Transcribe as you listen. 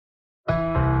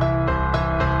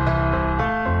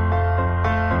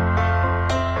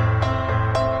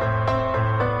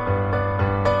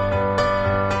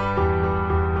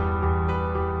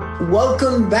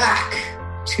Welcome back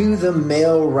to the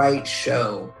Mail-Right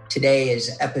Show. Today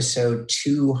is episode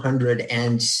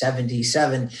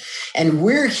 277, and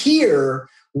we're here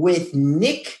with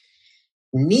Nick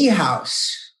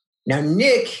Niehaus. Now,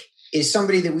 Nick is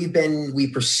somebody that we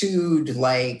pursued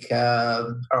like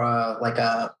a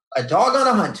dog on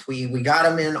a hunt. We got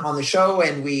him in on the show,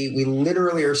 and we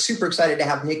literally are super excited to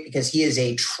have Nick because he is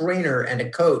a trainer and a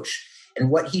coach. And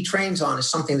what he trains on is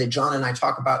something that John and I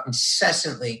talk about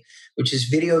incessantly, which is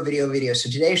video. So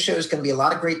today's show is going to be a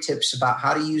lot of great tips about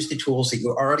how to use the tools that you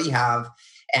already have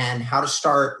and how to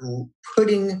start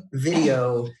putting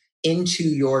video into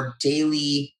your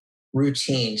daily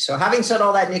routine. So having said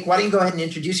all that, Nick, why don't you go ahead and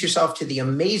introduce yourself to the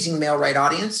amazing Mail-Right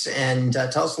audience and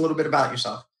tell us a little bit about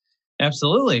yourself.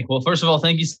 Absolutely. Well, first of all,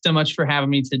 thank you so much for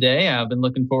having me today. I've been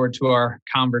looking forward to our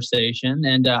conversation.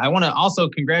 And I want to also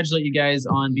congratulate you guys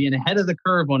on being ahead of the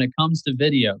curve when it comes to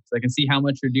video. So I can see how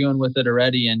much you're doing with it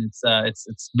already. And it's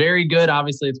very good.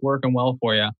 Obviously, it's working well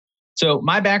for you. So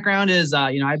my background is,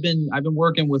 I've been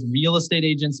working with real estate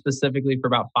agents specifically for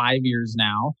about 5 years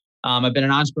now. I've been an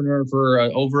entrepreneur for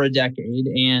over a decade.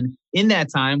 And in that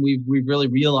time, we've really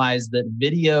realized that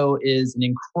video is an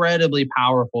incredibly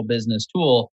powerful business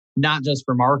tool, not just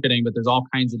for marketing, but there's all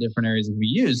kinds of different areas that we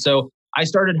use. So I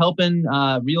started helping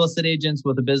real estate agents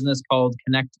with a business called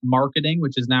Connect Marketing,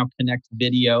 which is now Connect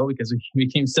Video, because we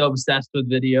became so obsessed with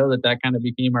video that kind of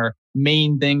became our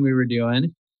main thing we were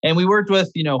doing. And we worked with,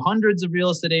 hundreds of real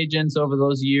estate agents over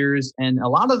those years. And a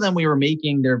lot of them, we were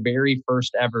making their very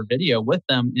first ever video with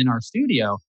them in our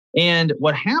studio. And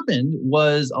what happened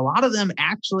was a lot of them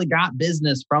actually got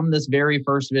business from this very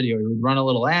first video. We would run a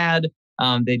little ad.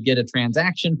 They'd get a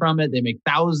transaction from it. They make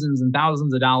thousands and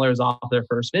thousands of dollars off their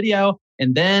first video.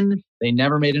 And then they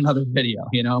never made another video,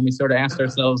 and we sort of asked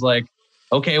ourselves like,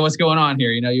 okay, what's going on here?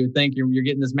 You would think you're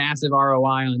getting this massive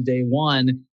ROI on day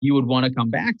one. You would want to come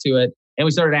back to it. And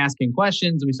we started asking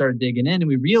questions and we started digging in and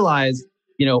we realized,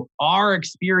 our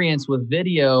experience with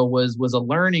video was a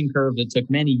learning curve that took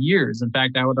many years. In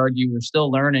fact, I would argue we're still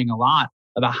learning a lot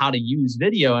about how to use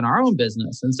video in our own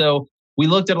business. And so we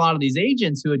looked at a lot of these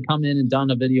agents who had come in and done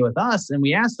a video with us, and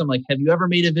we asked them, like, have you ever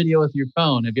made a video with your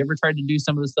phone? Have you ever tried to do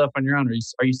some of the stuff on your own?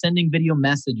 Are you sending video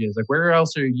messages? Like, where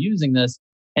else are you using this?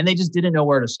 And they just didn't know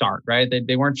where to start, right?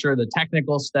 They weren't sure the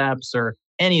technical steps or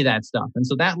any of that stuff. And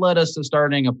so that led us to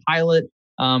starting a pilot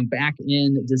back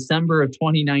in December of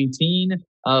 2019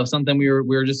 of something we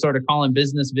were just sort of calling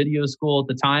Business Video School at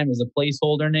the time as a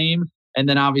placeholder name. And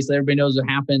then obviously everybody knows what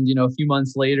happened, a few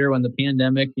months later when the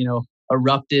pandemic,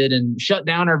 erupted and shut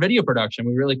down our video production.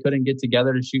 We really couldn't get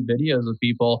together to shoot videos with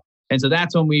people. And so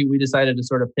that's when we decided to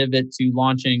sort of pivot to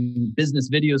launching Business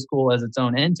Video School as its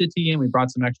own entity. And we brought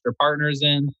some extra partners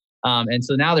in. And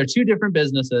so now they're two different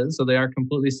businesses. So they are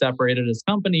completely separated as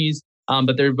companies,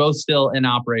 but they're both still in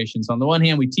operation. So on the one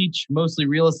hand, we teach mostly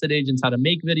real estate agents how to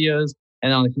make videos.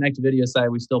 And on the Connect Video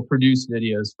side, we still produce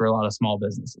videos for a lot of small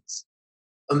businesses.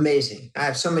 Amazing. I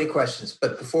have so many questions.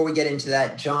 But before we get into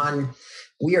that, John,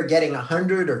 we are getting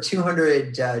 100 or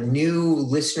 200 new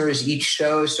listeners each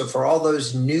show. So for all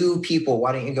those new people,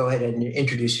 why don't you go ahead and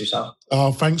introduce yourself?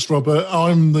 Thanks, Robert.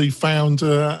 I'm the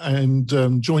founder and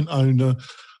joint owner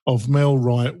of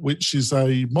Mail-Right, which is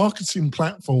a marketing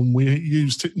platform. We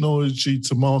use technology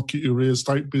to market your real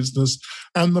estate business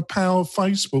and the power of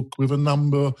Facebook with a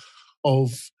number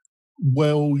of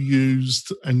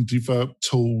well-used and developed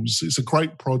tools. It's a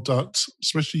great product,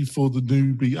 especially for the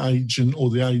newbie agent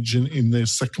or the agent in their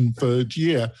second, third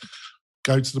year.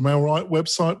 Go to the Mail-Right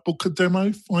website, book a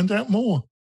demo, find out more.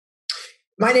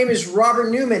 My name is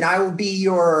Robert Newman. I will be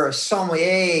your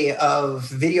sommelier of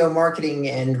video marketing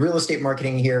and real estate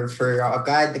marketing here I'll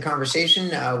guide the conversation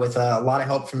with a lot of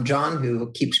help from John,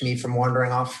 who keeps me from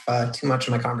wandering off too much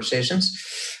in my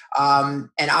conversations. And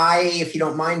if you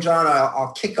don't mind, John,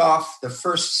 I'll kick off the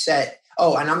first set.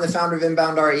 Oh, and I'm the founder of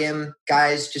Inbound REM.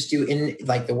 Guys, just do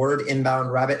the word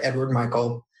inbound, Rabbit Edward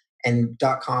Michael, and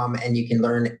 .com, and you can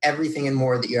learn everything and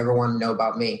more that you ever want to know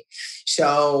about me.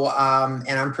 So,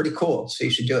 and I'm pretty cool, so you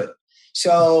should do it.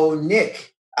 So,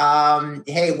 Nick,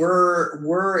 hey,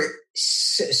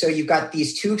 so you've got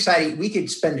these two exciting. We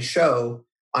could spend a show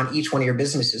on each one of your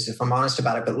businesses, if I'm honest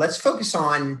about it. But let's focus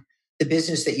on the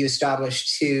business that you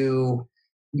established to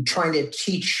trying to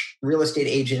teach real estate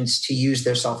agents to use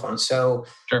their cell phones. So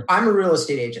sure. I'm a real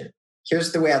estate agent.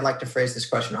 Here's the way I'd like to phrase this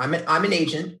question. I'm an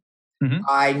agent. Mm-hmm.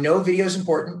 I know video is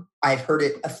important. I've heard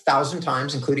it 1,000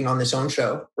 times, including on this own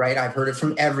show, right? I've heard it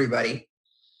from everybody.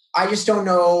 I just don't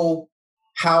know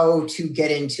how to get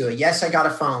into it. Yes, I got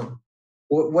a phone.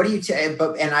 What do you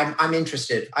and I'm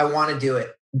interested. I want to do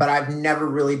it, but I've never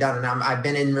really done it. I've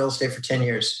been in real estate for 10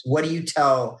 years. What do you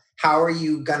tell? how are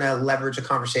you going to leverage a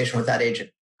conversation with that agent?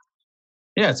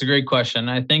 Yeah, it's a great question.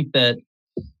 I think that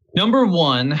number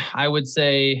one, I would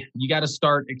say you got to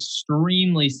start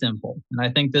extremely simple. And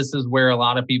I think this is where a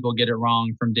lot of people get it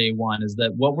wrong from day one, is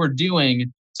that what we're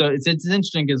doing. So it's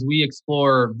interesting because we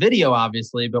explore video,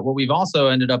 obviously, but what we've also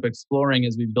ended up exploring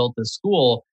as we built this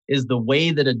school is the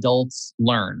way that adults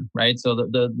learn, right? So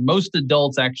the most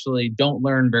adults actually don't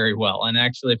learn very well. And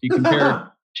actually, if you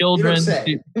compare children,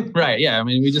 right? Yeah, I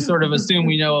mean, we just sort of assume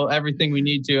we know everything we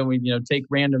need to, and we take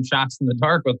random shots in the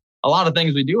dark with a lot of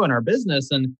things we do in our business.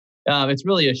 And it's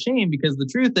really a shame, because the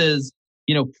truth is,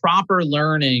 proper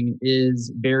learning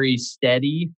is very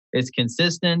steady, it's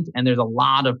consistent, and there's a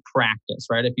lot of practice,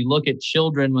 right? If you look at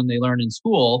children when they learn in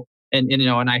school,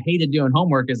 and I hated doing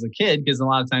homework as a kid because a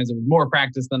lot of times it was more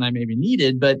practice than I maybe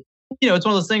needed. But it's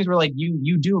one of those things where like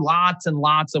you do lots and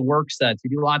lots of work sets, you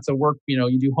do lots of work,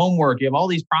 you do homework, you have all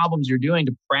these problems you're doing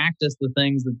to practice the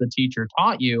things that the teacher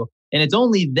taught you. And it's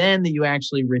only then that you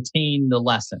actually retain the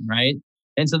lesson, right?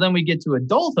 And so then we get to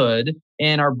adulthood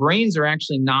and our brains are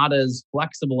actually not as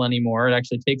flexible anymore. It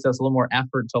actually takes us a little more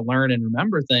effort to learn and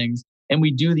remember things. And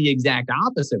we do the exact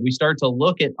opposite. We start to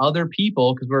look at other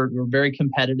people, because we're very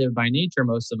competitive by nature,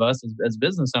 most of us as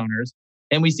business owners.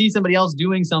 And we see somebody else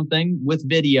doing something with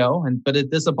video, but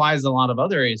this applies in a lot of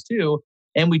other areas too.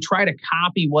 And we try to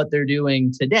copy what they're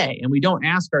doing today. And we don't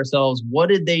ask ourselves, what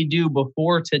did they do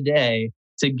before today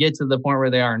to get to the point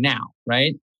where they are now,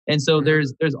 right? And so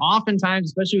there's oftentimes,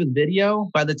 especially with video,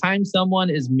 by the time someone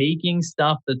is making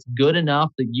stuff that's good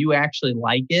enough that you actually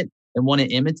like it and want to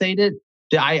imitate it,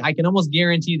 I can almost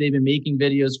guarantee they've been making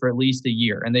videos for at least a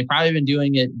year. And they've probably been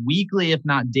doing it weekly, if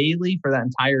not daily, for that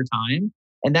entire time.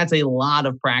 And that's a lot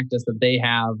of practice that they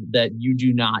have that you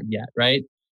do not yet, right?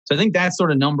 So I think that's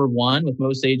sort of number one with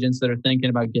most agents that are thinking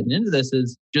about getting into this,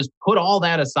 is just put all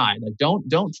that aside. Like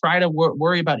don't try to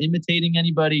worry about imitating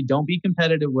anybody. Don't be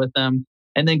competitive with them.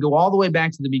 And then go all the way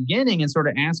back to the beginning and sort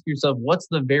of ask yourself, what's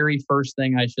the very first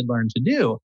thing I should learn to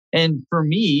do? And for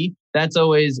me, that's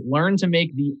always learn to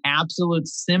make the absolute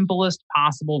simplest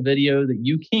possible video that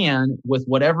you can with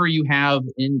whatever you have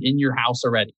in your house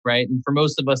already, right? And for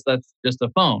most of us, that's just a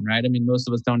phone, right? I mean, most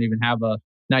of us don't even have a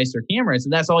nicer camera. So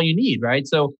that's all you need, right?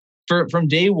 So from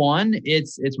day one,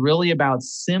 it's really about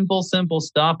simple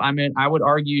stuff. I mean, I would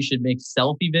argue you should make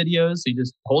selfie videos. So you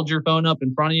just hold your phone up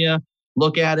in front of you,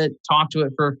 look at it, talk to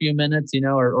it for a few minutes,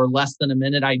 or less than a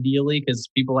minute ideally, because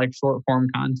people like short form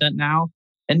content now.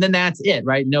 And then that's it,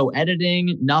 right? No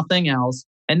editing, nothing else.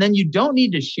 And then you don't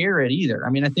need to share it either. I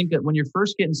mean, I think that when you're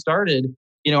first getting started,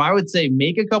 I would say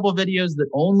make a couple of videos that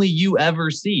only you ever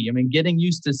see. I mean, getting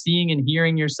used to seeing and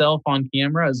hearing yourself on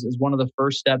camera is one of the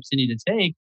first steps you need to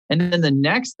take. And then the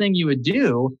next thing you would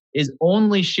do is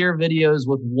only share videos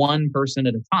with one person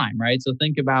at a time, right? So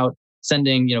think about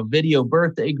sending, video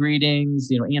birthday greetings,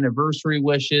 anniversary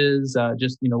wishes,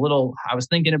 just, little, I was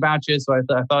thinking about you, so I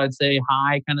thought I'd say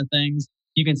hi kind of things.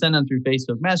 You can send them through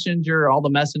Facebook Messenger, all the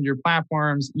messenger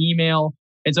platforms, email.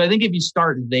 And so I think if you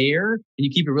start there and you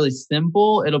keep it really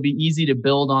simple, it'll be easy to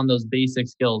build on those basic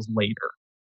skills later.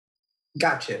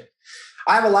 Gotcha.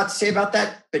 I have a lot to say about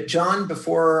that, but John,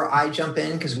 before I jump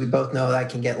in, because we both know that I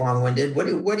can get long-winded,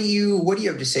 what do you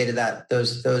have to say to that?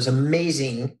 Those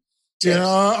amazing tips?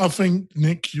 Yeah, I think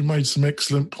Nick, you made some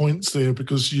excellent points there,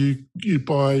 because you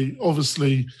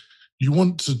obviously you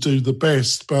want to do the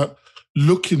best, but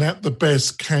looking at the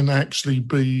best can actually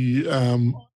be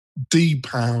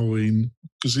depowering,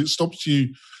 because it stops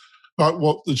you, like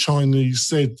what the Chinese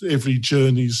said, every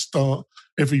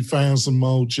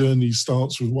 1,000-mile journey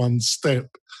starts with one step.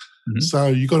 Mm-hmm. So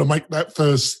you got to make that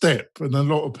first step, and a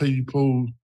lot of people,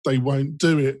 they won't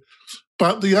do it.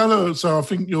 But so I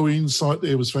think your insight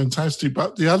there was fantastic.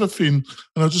 But the other thing,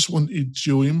 and I just wanted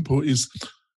your input, is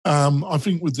I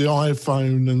think with the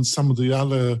iPhone and some of the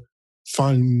other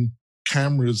phone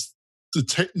cameras, the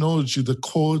technology, the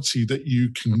quality that you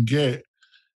can get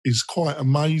is quite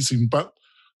amazing. But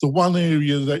the one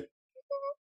area that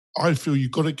I feel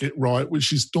you've got to get right,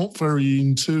 which is not very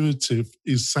intuitive,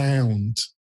 is sound.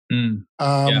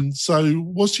 So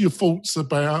what's your thoughts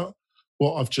about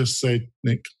what I've just said,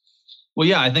 Nick? Well,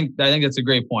 yeah, I think that's a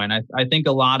great point. I think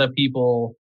a lot of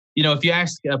people, if you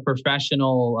ask a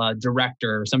professional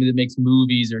director or somebody that makes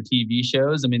movies or TV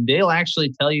shows, I mean, they'll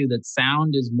actually tell you that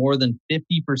sound is more than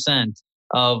 50%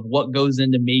 of what goes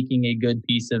into making a good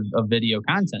piece of video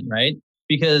content, right?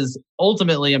 Because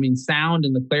ultimately, I mean, sound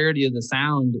and the clarity of the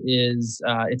sound is,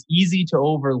 it's easy to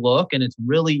overlook and it's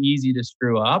really easy to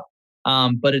screw up.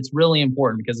 But it's really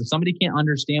important, because if somebody can't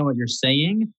understand what you're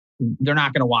saying, they're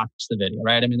not going to watch the video,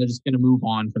 right? I mean, they're just going to move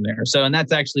on from there. So, and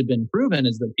that's actually been proven,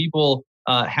 is that people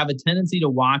have a tendency to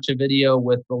watch a video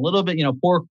with a little bit,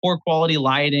 poor quality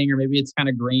lighting, or maybe it's kind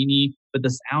of grainy, but the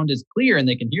sound is clear and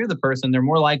they can hear the person, they're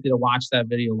more likely to watch that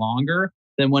video longer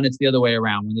than when it's the other way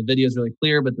around, when the video is really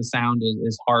clear, but the sound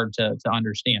is hard to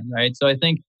understand, right? So I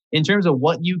think in terms of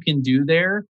what you can do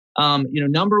there,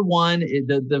 number one,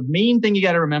 the main thing you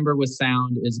got to remember with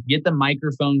sound is get the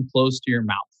microphone close to your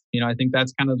mouth. I think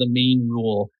that's kind of the main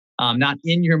rule. Not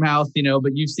in your mouth,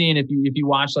 but you've seen if you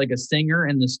watch like a singer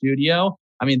in the studio,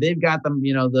 I mean, they've got them,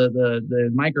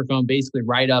 the microphone basically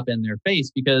right up in their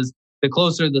face, because the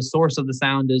closer the source of the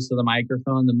sound is to the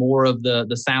microphone, the more of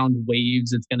the sound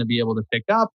waves it's going to be able to pick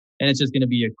up, and it's just going to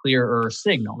be a clearer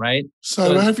signal, right?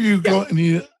 So have you got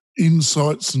any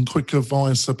insights and quick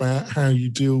advice about how you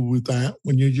deal with that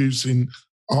when you're using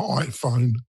an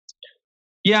iPhone?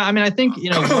 Yeah, I mean, I think,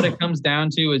 what it comes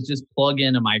down to is just plug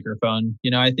in a microphone.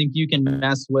 I think you can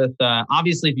mess with,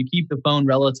 obviously, if you keep the phone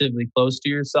relatively close to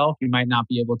yourself, you might have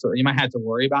to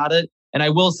worry about it. And I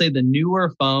will say the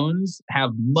newer phones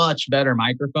have much better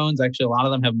microphones. Actually, a lot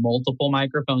of them have multiple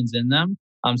microphones in them.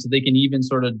 So they can even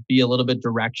sort of be a little bit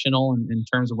directional in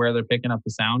terms of where they're picking up the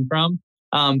sound from.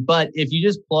 But if you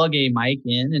just plug a mic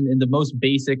in, and the most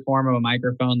basic form of a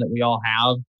microphone that we all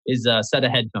have is a set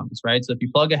of headphones, right? So if you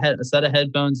plug a set of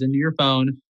headphones into your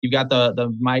phone, you've got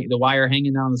the wire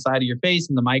hanging down the side of your face,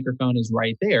 and the microphone is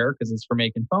right there because it's for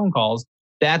making phone calls.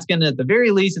 That's going to, at the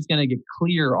very least, it's going to get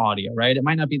clear audio, right? It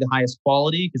might not be the highest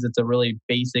quality because it's a really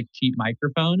basic, cheap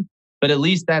microphone, but at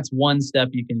least that's one step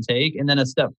you can take. And then a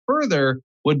step further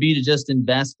would be to just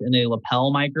invest in a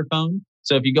lapel microphone.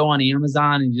 So if you go on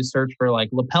Amazon and you just search for like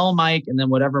lapel mic, and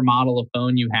then whatever model of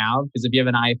phone you have, because if you have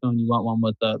an iPhone, you want one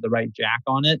with the right jack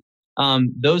on it.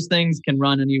 Those things can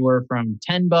run anywhere from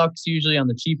 $10 usually on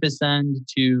the cheapest end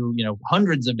to,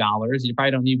 hundreds of dollars. You probably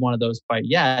don't need one of those quite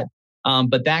yet.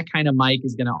 But that kind of mic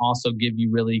is going to also give you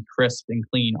really crisp and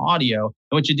clean audio.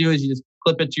 And what you do is you just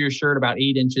clip it to your shirt about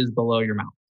 8 inches below your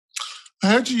mouth.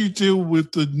 How do you deal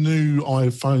with the new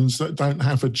iPhones that don't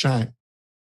have a jack?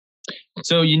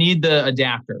 So you need the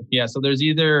adapter. Yeah. So there's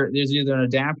either an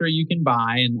adapter you can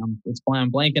buy, and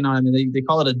I'm blanking on it. They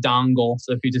call it a dongle.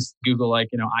 So if you just Google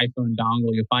iPhone dongle,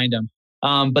 you'll find them.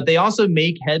 But they also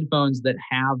make headphones that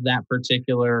have that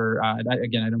particular,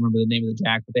 again, I don't remember the name of the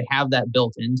jack, but they have that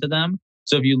built into them.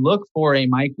 So if you look for a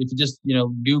mic, if you just,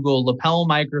 Google lapel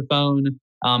microphone,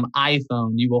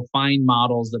 iPhone, you will find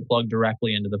models that plug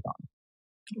directly into the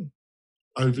phone.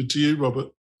 Over to you,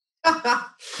 Robert.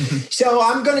 So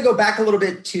I'm going to go back a little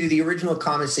bit to the original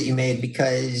comments that you made,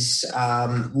 because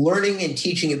learning and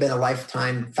teaching have been a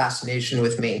lifetime fascination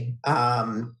with me,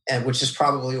 and which is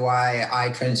probably why I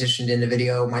transitioned into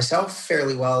video myself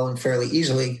fairly well and fairly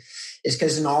easily, is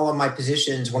because in all of my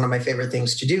positions, one of my favorite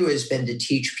things to do has been to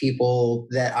teach people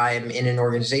that I'm in an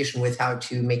organization with how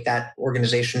to make that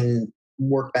organization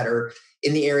work better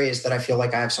in the areas that I feel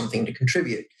like I have something to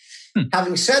contribute.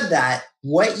 Having said that,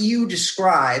 what you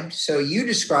described,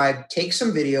 take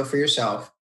some video for yourself,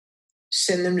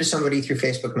 send them to somebody through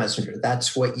Facebook Messenger.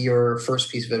 That's what your first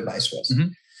piece of advice was. Mm-hmm.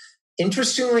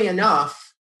 Interestingly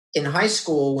enough, in high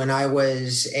school, when I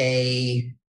was a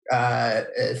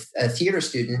theater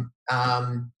student,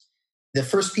 the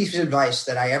first piece of advice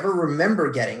that I ever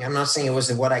remember getting, I'm not saying it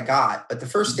was what I got, but the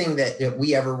first thing that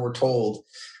we ever were told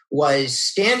was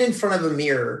stand in front of a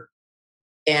mirror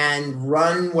and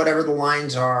run whatever the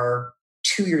lines are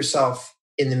to yourself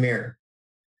in the mirror.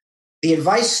 The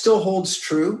advice still holds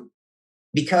true,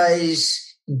 because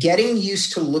getting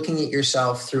used to looking at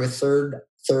yourself through a third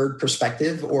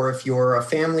perspective, or if you're a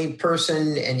family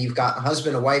person and you've got a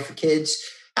husband, a wife, or kids,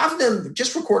 have them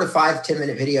just record a 5-10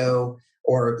 minute video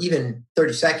or even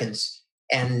 30 seconds,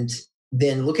 and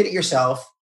then look at it yourself,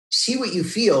 see what you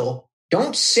feel.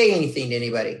 Don't say anything to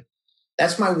anybody.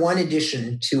 That's my one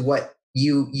addition to what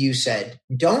you said.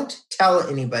 Don't tell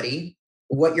anybody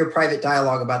what your private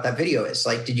dialogue about that video is.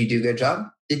 Like, did you do a good job?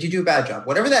 Did you do a bad job?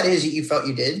 Whatever that is that you felt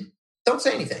you did, don't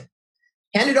say anything.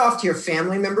 Hand it off to your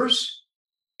family members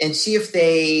and see if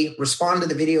they respond to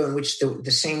the video in which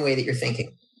the same way that you're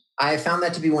thinking. I have found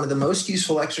that to be one of the most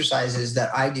useful exercises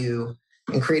that I do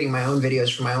in creating my own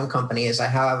videos for my own company. Is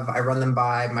I run them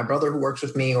by my brother who works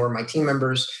with me or my team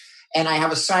members, and I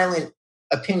have a silent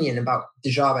opinion about the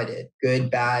job I did.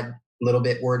 Good, bad, a little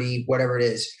bit wordy, whatever it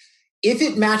is. If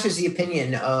it matches the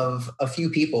opinion of a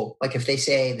few people, like if they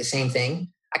say the same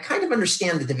thing, I kind of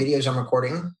understand that the videos I'm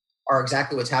recording are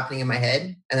exactly what's happening in my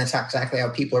head, and that's exactly how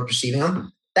people are perceiving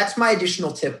them. That's my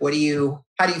additional tip. How do you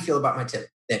feel about my tip,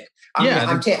 Nick?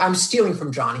 I'm stealing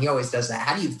from John. He always does that.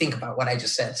 How do you think about what I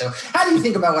just said? So how do you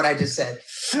think about what I just said?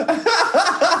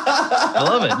 I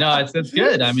love it. No, it's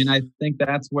good. I mean, I think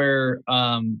that's where,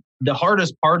 the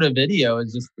hardest part of video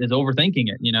is overthinking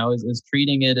it, is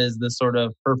treating it as this sort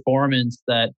of performance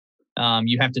that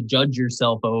you have to judge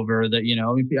yourself over.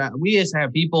 That, we just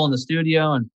have people in the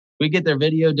studio and we get their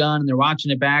video done and they're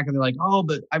watching it back and they're like, oh,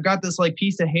 but I've got this like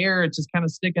piece of hair. It's just kind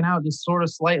of sticking out, just sort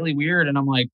of slightly weird. And I'm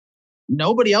like,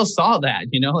 nobody else saw that,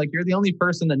 like you're the only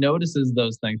person that notices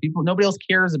those things. Nobody else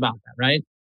cares about that. Right.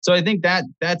 So I think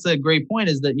that's a great point,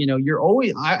 is that, you're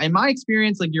always, in my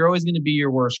experience, like you're always going to be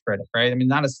your worst critic, right? I mean,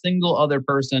 not a single other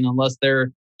person, unless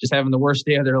they're just having the worst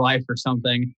day of their life or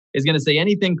something, is going to say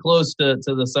anything close to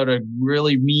the sort of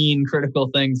really mean, critical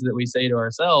things that we say to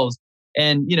ourselves.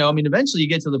 And, eventually you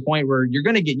get to the point where you're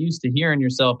going to get used to hearing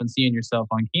yourself and seeing yourself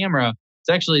on camera. It's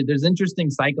actually, there's interesting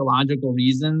psychological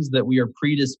reasons that we are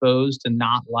predisposed to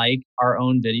not like our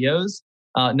own videos.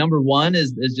 Number one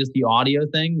is just the audio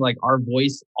thing. Like our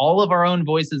voice, all of our own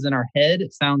voices in our head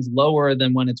sounds lower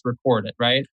than when it's recorded,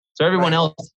 right? So everyone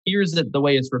else hears it the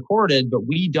way it's recorded, but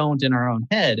we don't in our own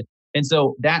head. And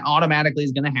so that automatically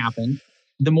is going to happen.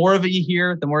 The more of it you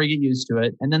hear, the more you get used to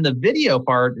it. And then the video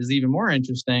part is even more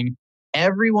interesting.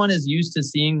 Everyone is used to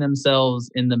seeing themselves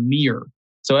in the mirror.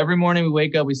 So every morning we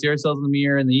wake up, we see ourselves in the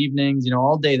mirror. In the evenings,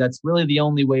 all day. That's really the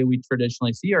only way we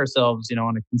traditionally see ourselves,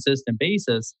 on a consistent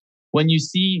basis. When you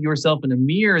see yourself in a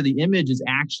mirror, the image is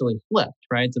actually flipped,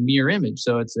 right? It's a mirror image.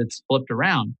 So it's flipped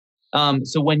around.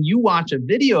 So when you watch a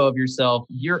video of yourself,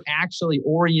 you're actually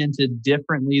oriented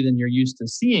differently than you're used to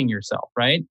seeing yourself,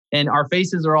 right? And our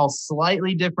faces are all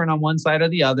slightly different on one side or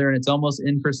the other, and it's almost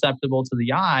imperceptible to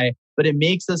the eye, but it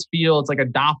makes us feel it's like a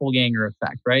doppelganger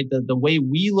effect, right? The way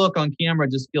we look on camera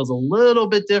just feels a little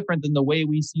bit different than the way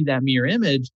we see that mirror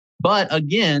image. But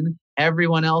again,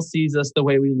 everyone else sees us the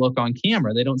way we look on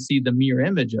camera. They don't see the mirror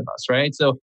image of us, right?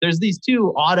 So there's these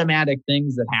two automatic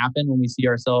things that happen when we see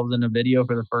ourselves in a video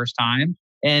for the first time.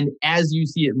 And as you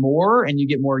see it more and you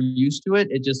get more used to it,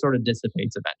 it just sort of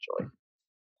dissipates eventually.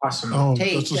 Awesome.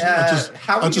 Hey,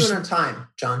 how are we doing on time,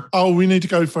 John? Oh, we need to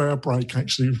go for our break,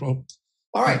 actually, Rob.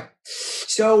 All right.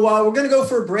 So we're going to go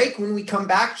for a break. When we come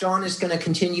back, John is going to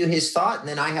continue his thought. And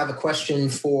then I have a question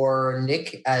for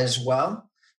Nick as well.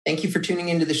 Thank you for tuning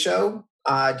into the show.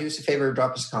 Do us a favor,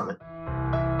 drop us a comment.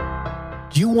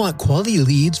 Do you want quality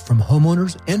leads from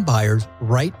homeowners and buyers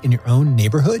right in your own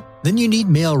neighborhood? Then you need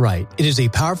MailRight. It is a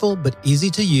powerful but easy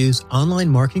to use online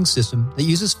marketing system that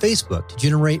uses Facebook to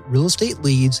generate real estate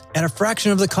leads at a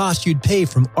fraction of the cost you'd pay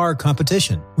from our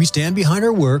competition. We stand behind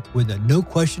our work with a no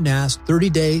question asked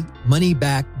 30-day money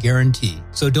back guarantee.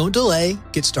 So don't delay.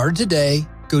 Get started today.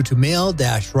 Go to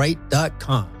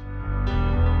mail-right.com.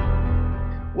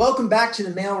 Welcome back to the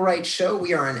MailRight Show.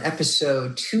 We are on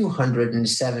episode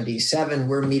 277.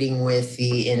 We're meeting with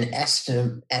the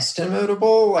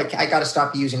inestimable, I got to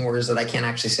stop using words that I can't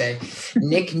actually say,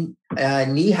 Nick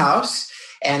Niehaus.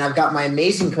 And I've got my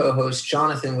amazing co-host,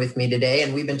 Jonathan, with me today.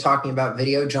 And we've been talking about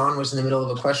video. John was in the middle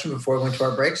of a question before we went to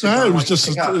our break. So John, it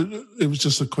was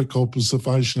just a quick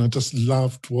observation. I just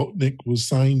loved what Nick was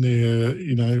saying there.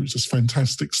 It was just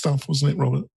fantastic stuff, wasn't it,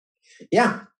 Robert?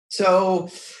 Yeah. So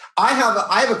I have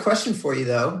a question for you,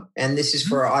 though, and this is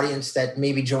for our audience that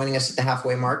may be joining us at the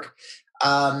halfway mark.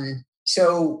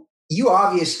 So you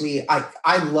obviously,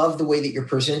 I love the way that you're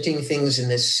presenting things in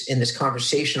this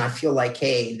conversation. I feel like,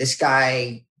 hey, this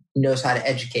guy knows how to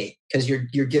educate, because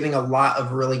you're giving a lot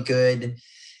of really good.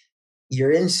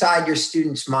 You're inside your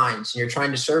students' minds and you're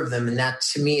trying to serve them, and that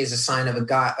to me is a sign of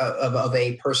of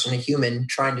a person, a human,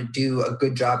 trying to do a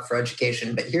good job for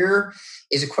education. But here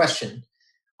is a question.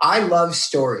 I love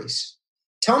stories.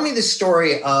 Tell me the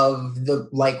story of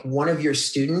one of your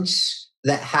students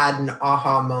that had an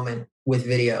aha moment with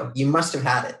video. You must have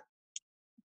had it.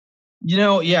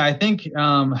 I think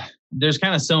there's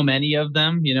kind of so many of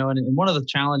them, and one of the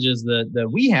challenges that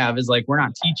we have is we're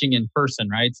not teaching in person,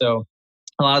 right? So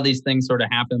a lot of these things sort of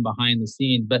happen behind the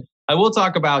scenes. But I will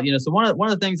talk about, so one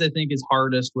of the things I think is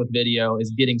hardest with video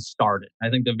is getting started. I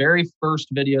think the very first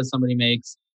video somebody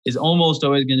makes is almost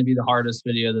always going to be the hardest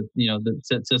video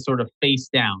that to sort of face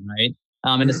down, right?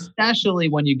 And especially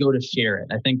when you go to share it.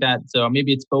 I think so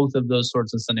maybe it's both of those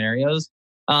sorts of scenarios.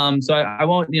 So I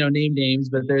won't name names,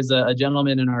 but there's a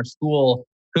gentleman in our school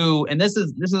who, and this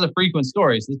is a frequent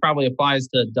story, so this probably applies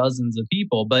to dozens of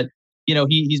people, but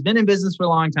he's been in business for a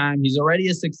long time. He's already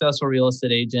a successful real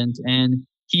estate agent, and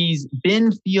he's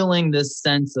been feeling this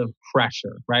sense of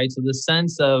pressure, right? So the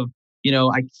sense of,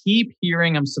 I keep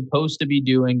hearing I'm supposed to be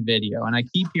doing video, and I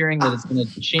keep hearing that it's going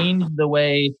to change the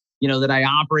way, that I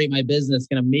operate my business,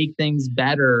 going to make things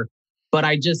better. But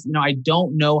I just, I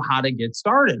don't know how to get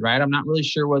started, right? I'm not really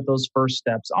sure what those first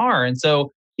steps are. And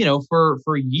so,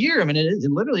 for a year,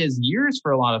 it literally is years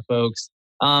for a lot of folks.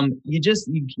 you just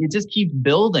keep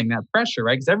building that pressure,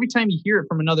 right? Because every time you hear it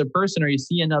from another person or you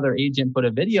see another agent put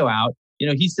a video out,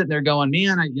 he's sitting there going,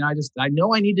 man, I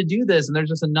know I need to do this. And there's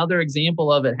just another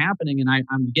example of it happening. And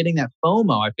I'm getting that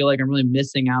FOMO. I feel like I'm really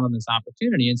missing out on this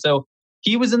opportunity. And so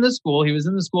he was in the school. He was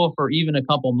in the school for even a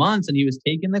couple months, and he was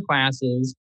taking the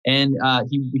classes, and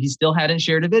he still hadn't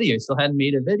shared a video. He still hadn't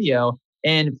made a video.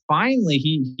 And finally,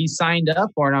 he signed up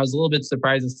for, and I was a little bit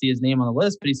surprised to see his name on the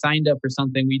list, but he signed up for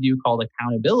something we do called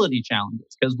accountability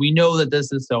challenges, because we know that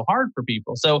this is so hard for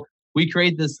people. So we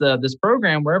create this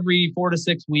program where every 4 to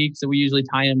 6 weeks, and we usually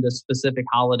tie them to specific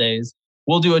holidays,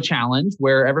 we'll do a challenge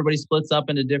where everybody splits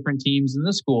up into different teams in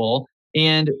the school.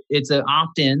 And it's an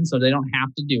opt-in, so they don't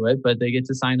have to do it, but they get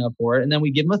to sign up for it. And then we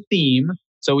give them a theme.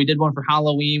 So we did one for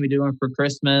Halloween. We did one for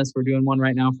Christmas. We're doing one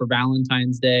right now for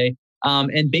Valentine's Day.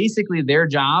 And basically their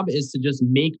job is to just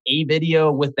make a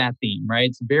video with that theme, right?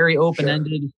 It's very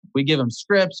open-ended. Sure. We give them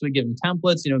scripts. We give them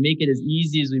templates, make it as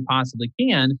easy as we possibly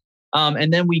can.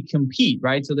 And then we compete,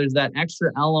 right? So there's that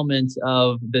extra element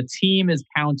of the team is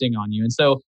counting on you. And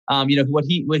so what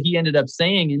he ended up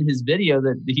saying in his video,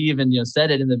 that he even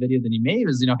said it in the video that he made,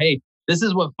 was hey, this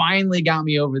is what finally got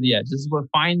me over the edge. This is what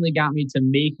finally got me to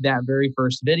make that very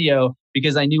first video,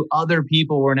 because I knew other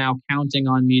people were now counting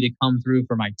on me to come through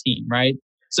for my team, right?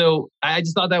 So I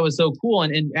just thought that was so cool.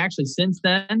 And actually since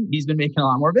then, he's been making a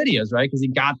lot more videos, right? Because he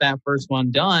got that first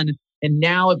one done, and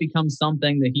now it becomes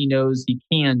something that he knows he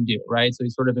can do, right? So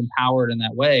he's sort of empowered in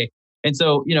that way. And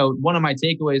so, one of my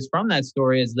takeaways from that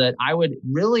story is that I would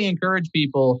really encourage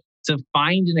people to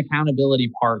find an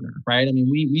accountability partner, right? I mean,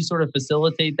 we sort of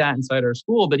facilitate that inside our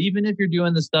school, but even if you're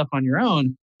doing this stuff on your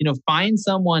own, find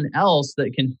someone else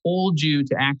that can hold you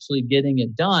to actually getting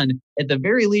it done, at the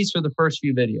very least for the first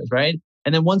few videos, right?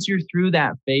 And then once you're through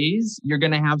that phase, you're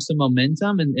going to have some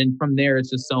momentum. And from there,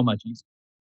 it's just so much easier.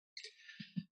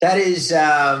 That is,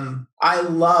 I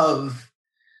love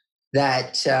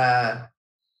that,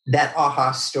 that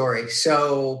aha story.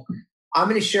 So I'm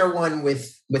going to share one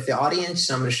with the audience.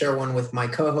 I'm going to share one with my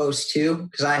co-host too,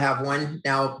 because I have one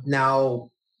now.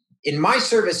 In my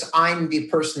service, I'm the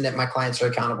person that my clients are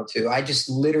accountable to. I just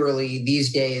literally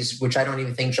these days, which I don't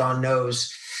even think John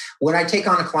knows, when I take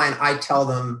on a client, I tell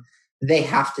them they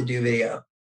have to do video.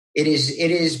 It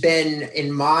has been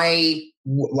in my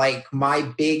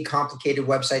big complicated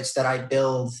websites that I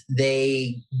build,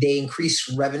 they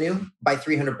increase revenue by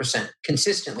 300%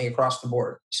 consistently across the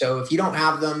board. So if you don't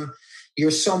have them,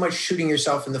 you're so much shooting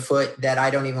yourself in the foot that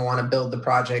I don't even want to build the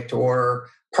project or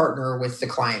partner with the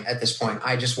client at this point.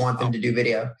 I just want them to do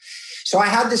video. So I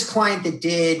had this client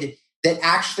that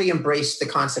actually embraced the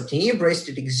concept, and he embraced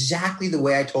it exactly the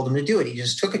way I told him to do it. He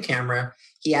just took a camera.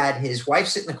 He had his wife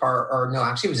sit in the car, or no,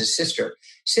 actually it was his sister,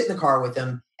 sit in the car with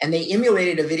him. And they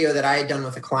emulated a video that I had done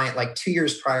with a client like 2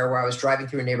 years prior, where I was driving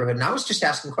through a neighborhood and I was just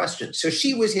asking questions. So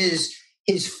she was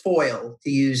his foil, to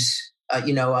use,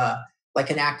 like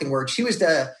an acting word. She was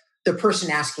the person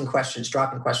asking questions,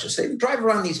 dropping questions. So they drive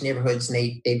around these neighborhoods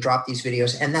and they drop these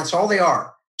videos, and that's all they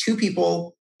are. Two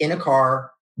people in a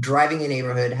car driving a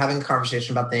neighborhood, having a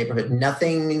conversation about the neighborhood.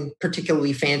 Nothing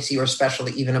particularly fancy or special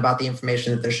even about the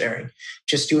information that they're sharing.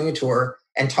 Just doing a tour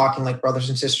and talking like brothers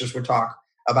and sisters would talk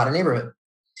about a neighborhood.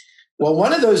 Well,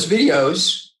 one of those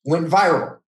videos went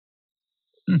viral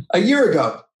a year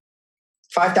ago,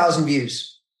 5,000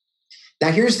 views.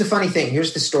 Now, here's the funny thing.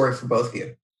 Here's the story for both of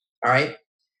you. All right.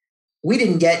 We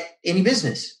didn't get any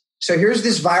business. So here's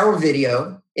this viral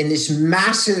video in this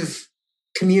massive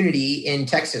community in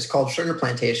Texas called Sugar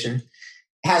Plantation,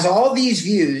 has all these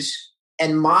views.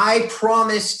 And my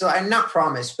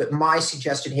my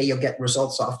suggested, hey, you'll get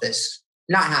results off this.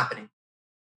 Not happening.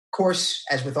 Of course,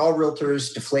 as with all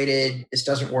realtors, deflated, this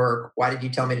doesn't work. Why did you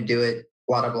tell me to do it?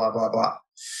 Blah, blah, blah, blah, blah.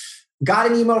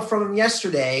 Got an email from him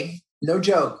yesterday. No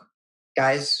joke,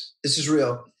 guys. This is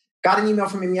real. Got an email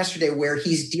from him yesterday where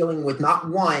he's dealing with not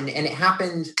one, and it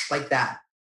happened like that.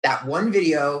 That one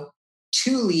video,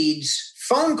 2 leads,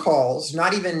 phone calls,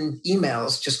 not even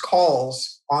emails, just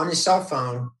calls on his cell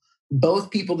phone,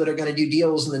 both people that are going to do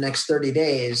deals in the next 30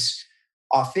 days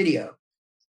off video.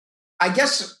 I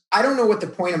guess I don't know what the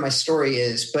point of my story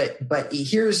is, but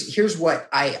here's what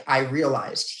I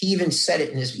realized. He even said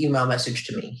it in his email message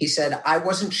to me. He said, I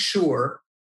wasn't sure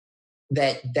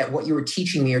that what you were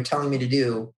teaching me or telling me to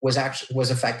do was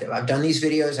effective. I've done these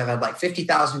videos. I've had like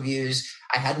 50,000 views.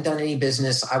 I hadn't done any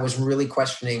business. I was really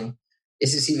questioning,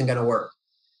 is this even going to work?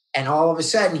 And all of a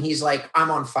sudden he's like,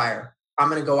 I'm on fire. I'm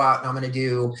going to go out and I'm going to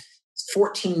do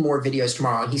 14 more videos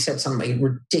tomorrow. He said some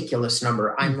ridiculous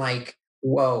number. I'm like,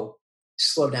 whoa,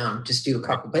 slow down, just do a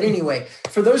couple. But anyway,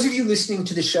 for those of you listening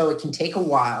to the show, it can take a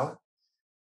while.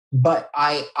 But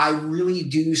I really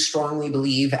do strongly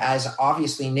believe, as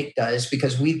obviously Nick does,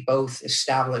 because we've both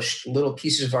established little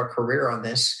pieces of our career on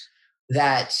this,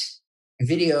 that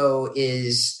video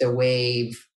is the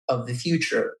wave of the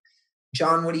future.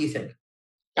 John, what do you think?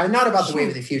 Not about the wave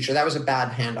of the future. That was a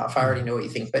bad handoff. I already know what you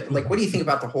think. But like, what do you think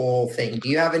about the whole thing? Do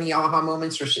you have any aha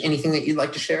moments or anything that you'd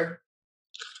like to share?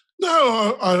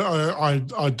 No,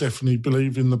 I definitely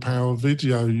believe in the power of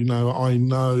video. I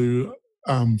know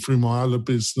through my other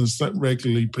business that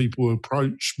regularly people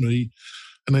approach me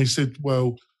and they said,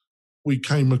 well, we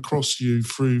came across you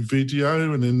through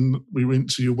video and then we went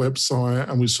to your website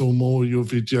and we saw more of your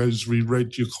videos, we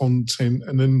read your content,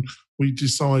 and then we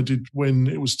decided when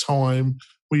it was time,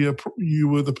 you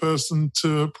were the person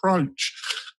to approach.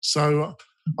 So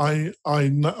I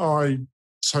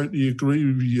totally agree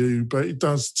with you, but it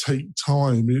does take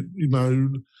time.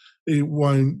 It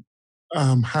won't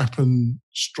happen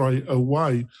straight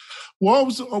away. What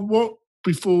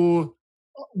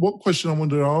question I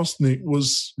wanted to ask Nick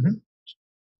was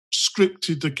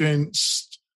scripted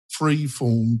against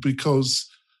freeform, because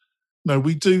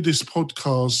we do this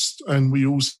podcast and we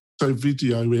also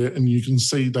video it, and you can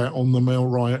see that on the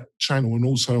MailRight channel and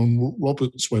also on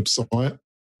Robert's website.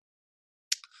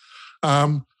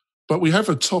 But we have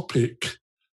a topic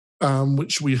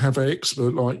which we have an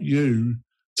expert like you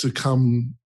to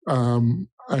come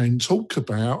and talk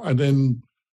about, and then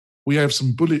we have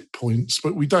some bullet points,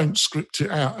 but we don't script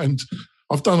it out. And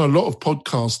I've done a lot of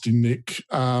podcasting, Nick,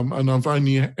 and I've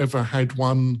only ever had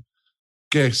one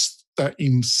guest that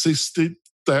insisted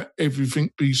that everything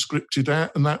be scripted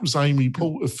out, and that was Amy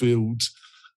Porterfield,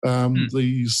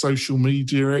 the social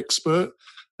media expert,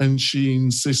 and she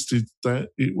insisted that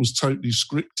it was totally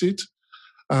scripted,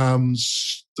 that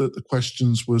the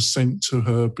questions were sent to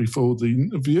her before the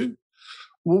interview.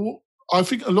 Well, I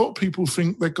think a lot of people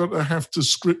think they've got to have to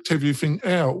script everything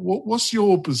out. What's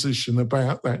your position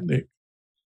about that, Nick?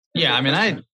 Yeah, I mean,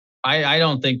 I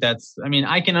don't think that's,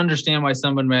 I can understand why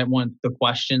someone might want the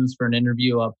questions for an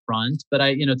interview up front, but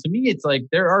to me, it's like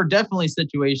there are definitely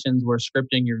situations where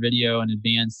scripting your video in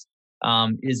advance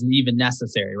isn't even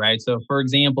necessary, right? So for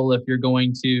example, if you're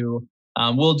going to,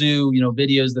 we'll do,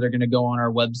 videos that are going to go on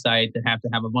our website that have to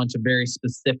have a bunch of very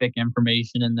specific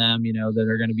information in them, that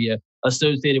are going to be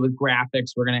associated with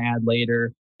graphics we're going to add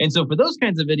later. And so for those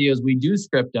kinds of videos, we do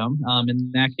script them.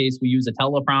 In that case, we use a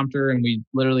teleprompter and we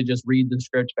literally just read the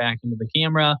script back into the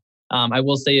camera. I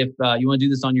will say if you want to do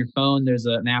this on your phone, there's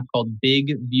an app called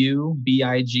BigVu,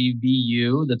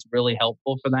 BIGVU, that's really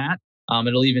helpful for that.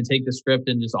 It'll even take the script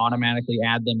and just automatically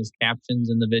add them as captions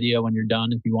in the video when you're done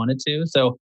if you wanted to.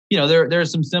 So, there are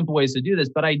some simple ways to do this,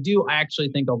 but I actually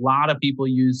think a lot of people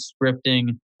use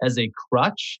scripting as a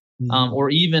crutch. Or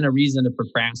even a reason to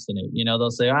procrastinate. They'll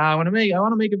say, I want to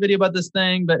make a video about this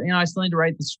thing, but I still need to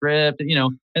write the script,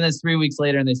 and then it's 3 weeks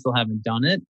later and they still haven't done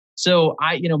it. So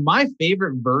my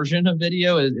favorite version of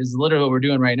video is literally what we're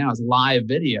doing right now, is live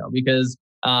video, because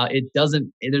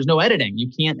there's no editing. You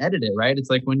can't edit it, right?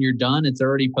 It's like when you're done, it's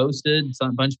already posted.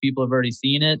 A bunch of people have already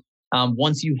seen it.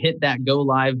 Once you hit that go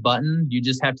live button, you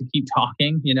just have to keep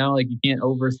talking, like you can't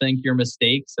overthink your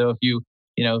mistake. So if you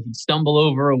stumble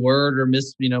over a word or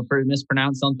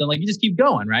mispronounce something, like you just keep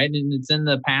going, right? And it's in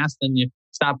the past and you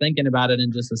stop thinking about it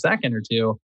in just a second or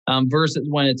two. Versus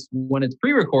when it's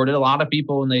pre-recorded, a lot of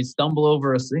people, when they stumble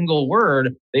over a single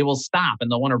word, they will stop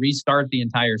and they'll want to restart the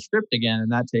entire script again.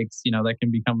 And that takes, that can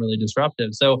become really disruptive.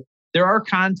 So there are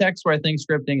contexts where I think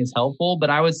scripting is helpful, but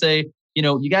I would say,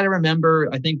 you got to remember,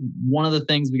 I think one of the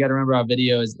things we got to remember about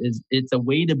video is it's a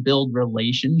way to build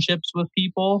relationships with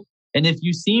people. And if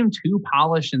you seem too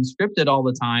polished and scripted all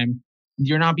the time,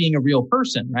 you're not being a real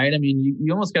person, right?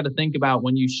 You almost got to think about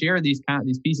when you share these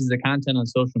pieces of content on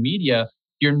social media,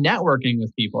 you're networking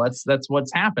with people. That's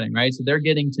what's happening, right? So they're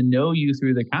getting to know you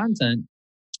through the content.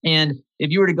 And if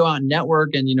you were to go out and network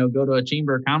and, go to a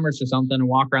chamber of commerce or something and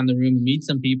walk around the room and meet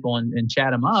some people and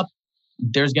chat them up,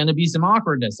 there's going to be some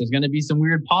awkwardness. There's going to be some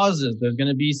weird pauses. There's going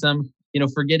to be some,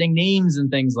 forgetting names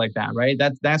and things like that, right?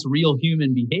 That's real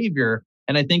human behavior.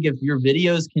 And I think if your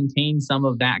videos contain some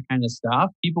of that kind of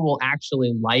stuff, people will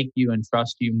actually like you and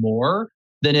trust you more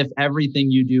than if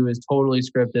everything you do is totally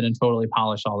scripted and totally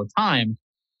polished all the time.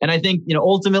 And I think,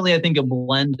 ultimately, I think a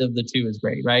blend of the two is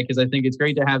great, right? Because I think it's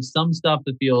great to have some stuff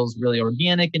that feels really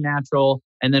organic and natural,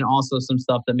 and then also some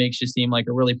stuff that makes you seem like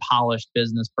a really polished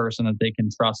business person that they can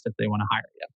trust if they want to hire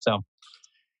you. So,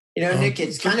 Nick,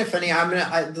 it's kind of funny.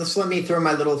 Just let me throw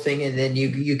my little thing and then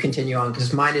you continue on,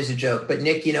 because mine is a joke. But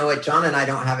Nick, you know what? John and I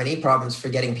don't have any problems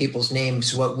forgetting people's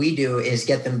names. What we do is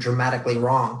get them dramatically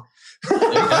wrong.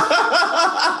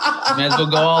 May as well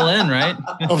go all in, right?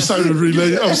 I'm so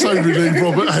relieved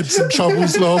Robert had some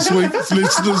troubles last week,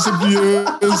 listeners and viewers,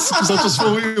 because I just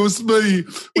thought it was me.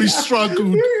 We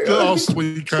struggled last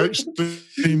week, actually,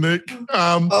 Nick.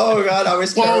 Oh, God, I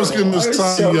was terrible. What I was going to say,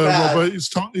 so Robert,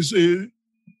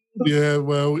 yeah,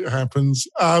 well, it happens.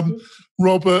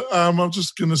 Robert, I'm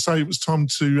just going to say it was time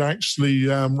to actually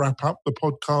wrap up the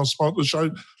podcast part of the show.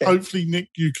 Okay. Hopefully, Nick,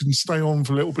 you can stay on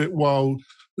for a little bit while,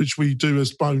 which we do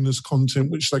as bonus content,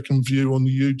 which they can view on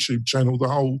the YouTube channel,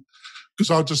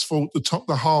 because I just thought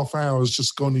the half hour has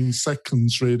just gone in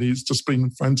seconds, really. It's just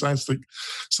been fantastic.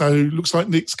 So it looks like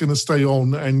Nick's going to stay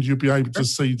on and you'll be able to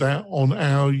see that on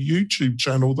our YouTube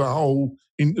channel, the whole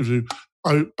interview.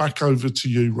 Back over to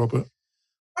you, Robert.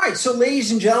 All right, so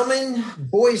ladies and gentlemen,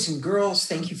 boys and girls,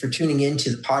 thank you for tuning in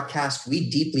to the podcast. We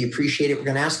deeply appreciate it. We're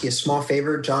going to ask you a small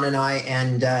favor, John and I,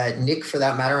 and Nick, for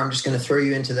that matter. I'm just going to throw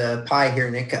you into the pie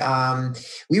here, Nick.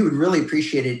 We would really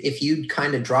appreciate it if you'd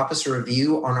kind of drop us a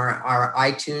review on our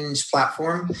iTunes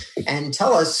platform and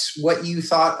tell us what you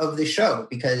thought of the show,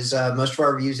 because most of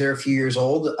our reviews are a few years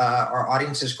old. Our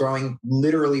audience is growing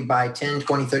literally by 10,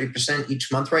 20, 30%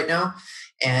 each month right now,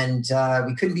 and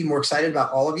we couldn't be more excited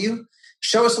about all of you.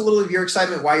 Show us a little of your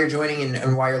excitement, why you're joining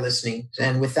and why you're listening.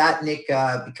 And with that, Nick,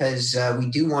 because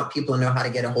we do want people to know how to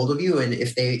get a hold of you, and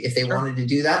if they Sure. wanted to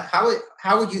do that,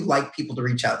 how would you like people to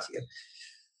reach out to you?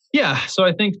 Yeah. So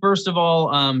I think first of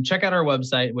all, check out our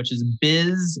website, which is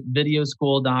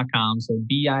bizvideoschool.com. So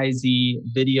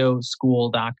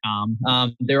bizvideoschool.com.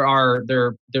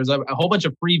 There's a whole bunch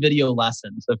of free video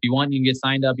lessons. So if you want, you can get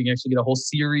signed up. You can actually get a whole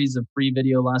series of free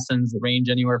video lessons that range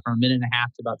anywhere from 1.5 minutes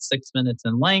to about 6 minutes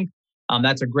in length.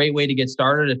 That's a great way to get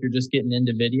started if you're just getting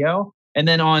into video. And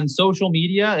then on social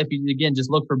media, if you, again, just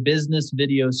look for Business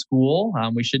Video School.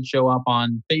 We should show up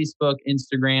on Facebook,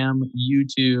 Instagram,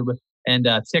 YouTube, and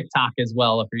TikTok as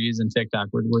well if you're using TikTok.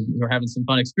 We're having some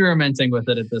fun experimenting with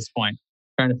it at this point,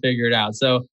 trying to figure it out.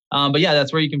 So, but yeah,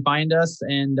 that's where you can find us.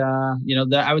 And, I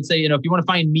would say, if you want to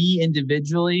find me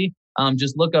individually,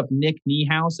 just look up Nick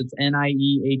Niehaus. It's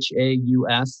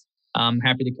Niehaus. I'm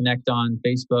happy to connect on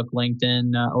Facebook,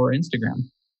 LinkedIn, or Instagram.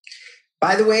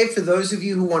 By the way, for those of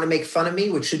you who want to make fun of me,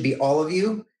 which should be all of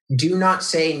you, do not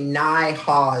say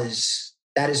Niehaus.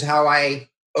 That is how I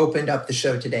opened up the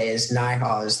show today, is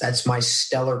Niehaus. That's my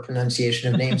stellar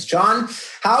pronunciation of names. John,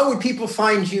 how would people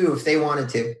find you if they wanted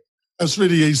to? That's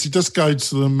really easy. Just go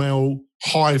to the mel-right.com,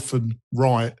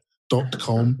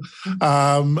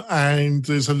 and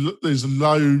there's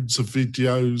loads of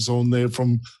videos on there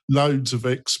from loads of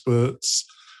experts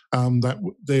that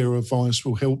their advice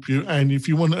will help you. And if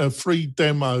you want a free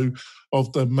demo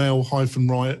of the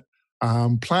mel-right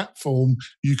platform,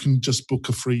 you can just book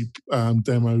a free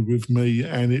demo with me,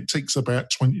 and it takes about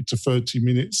 20 to 30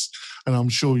 minutes, and I'm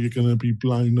sure you're going to be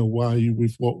blown away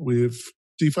with what we've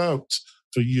developed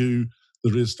for you,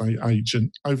 the real estate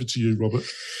agent. Over to you, Robert.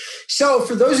 So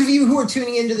for those of you who are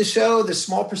tuning into the show, the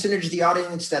small percentage of the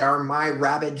audience that are my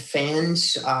rabid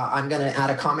fans, I'm going to add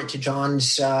a comment to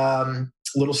John's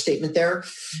little statement there.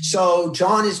 So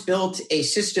John has built a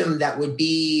system that would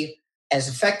be as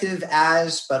effective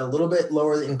as, but a little bit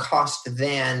lower in cost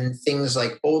than things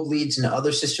like Bold Leads and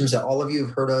other systems that all of you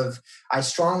have heard of. I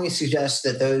strongly suggest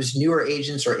that those newer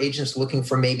agents or agents looking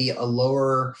for maybe a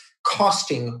lower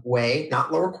costing way,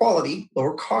 not lower quality,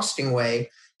 lower costing way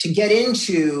to get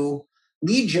into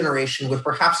lead generation with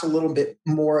perhaps a little bit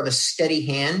more of a steady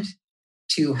hand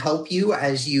to help you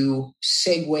as you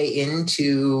segue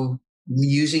into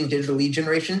using digital lead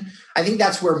generation. I think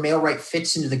that's where MailRight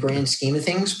fits into the grand scheme of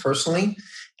things personally.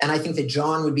 And I think that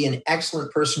John would be an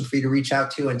excellent person for you to reach out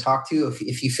to and talk to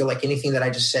if you feel like anything that I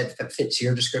just said fits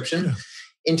your description. Yeah.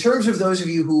 In terms of those of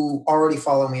you who already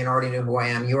follow me and already know who I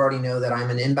am, you already know that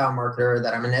I'm an inbound marketer,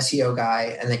 that I'm an SEO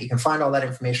guy, and that you can find all that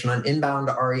information on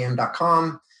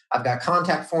inboundrem.com. I've got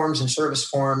contact forms and service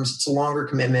forms. It's a longer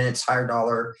commitment. It's higher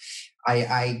dollar.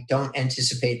 I don't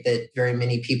anticipate that very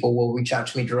many people will reach out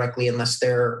to me directly unless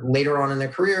they're later on in their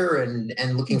career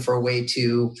and looking for a way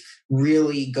to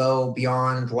really go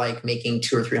beyond like making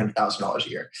 $200,000 or $300,000 a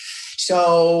year.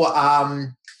 So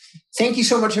thank you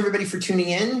so much, everybody, for tuning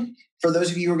in. For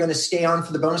those of you who are going to stay on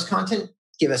for the bonus content,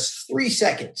 give us 3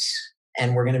 seconds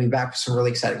and we're going to be back with some really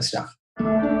exciting stuff.